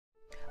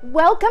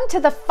Welcome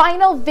to the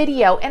final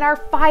video in our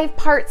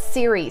 5-part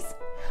series,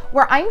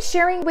 where I'm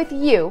sharing with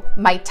you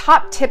my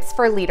top tips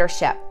for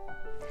leadership.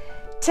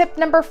 Tip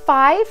number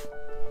 5,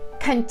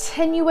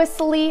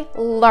 continuously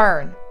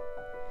learn.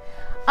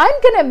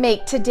 I'm going to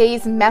make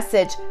today's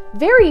message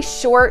very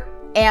short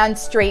and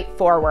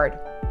straightforward.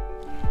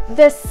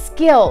 The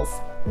skills,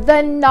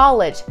 the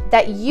knowledge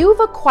that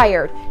you've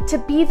acquired to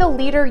be the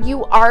leader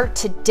you are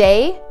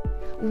today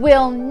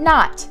will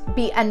not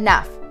be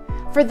enough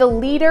for the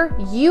leader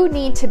you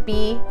need to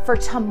be for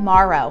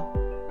tomorrow.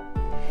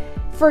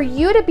 For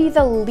you to be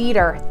the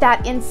leader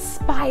that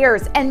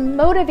inspires and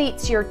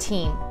motivates your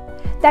team,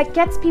 that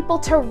gets people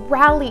to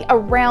rally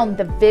around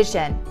the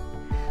vision,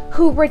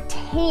 who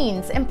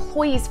retains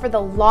employees for the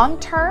long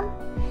term,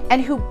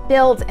 and who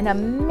builds an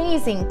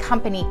amazing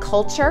company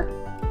culture,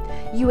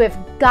 you have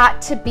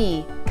got to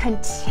be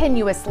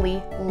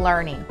continuously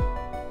learning.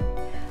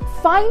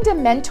 Find a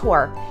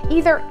mentor,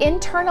 either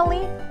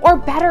internally or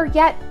better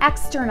yet,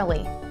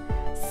 externally.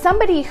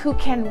 Somebody who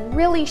can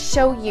really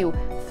show you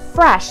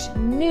fresh,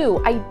 new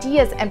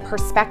ideas and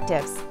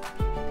perspectives.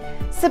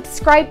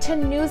 Subscribe to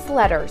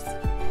newsletters.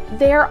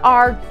 There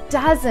are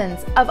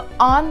dozens of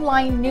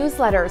online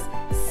newsletters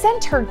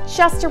centered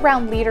just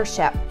around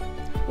leadership.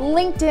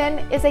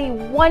 LinkedIn is a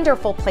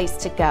wonderful place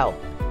to go.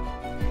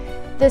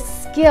 The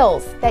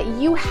skills that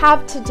you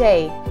have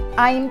today,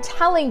 I am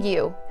telling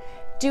you,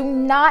 do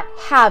not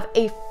have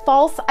a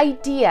false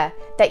idea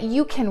that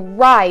you can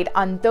ride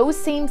on those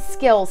same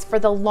skills for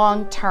the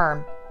long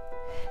term.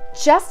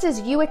 Just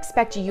as you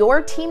expect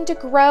your team to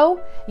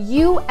grow,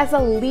 you as a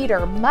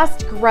leader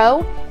must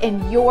grow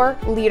in your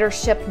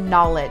leadership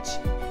knowledge.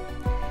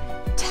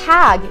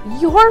 Tag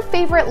your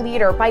favorite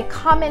leader by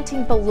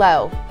commenting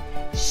below.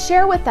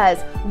 Share with us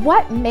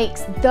what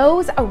makes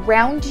those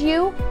around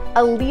you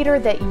a leader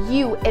that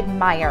you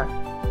admire.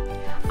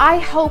 I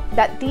hope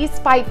that these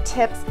 5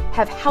 tips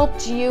have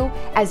helped you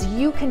as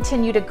you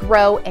continue to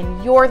grow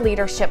in your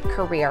leadership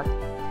career.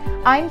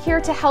 I'm here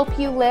to help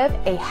you live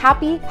a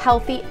happy,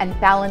 healthy, and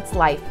balanced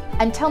life.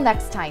 Until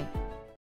next time.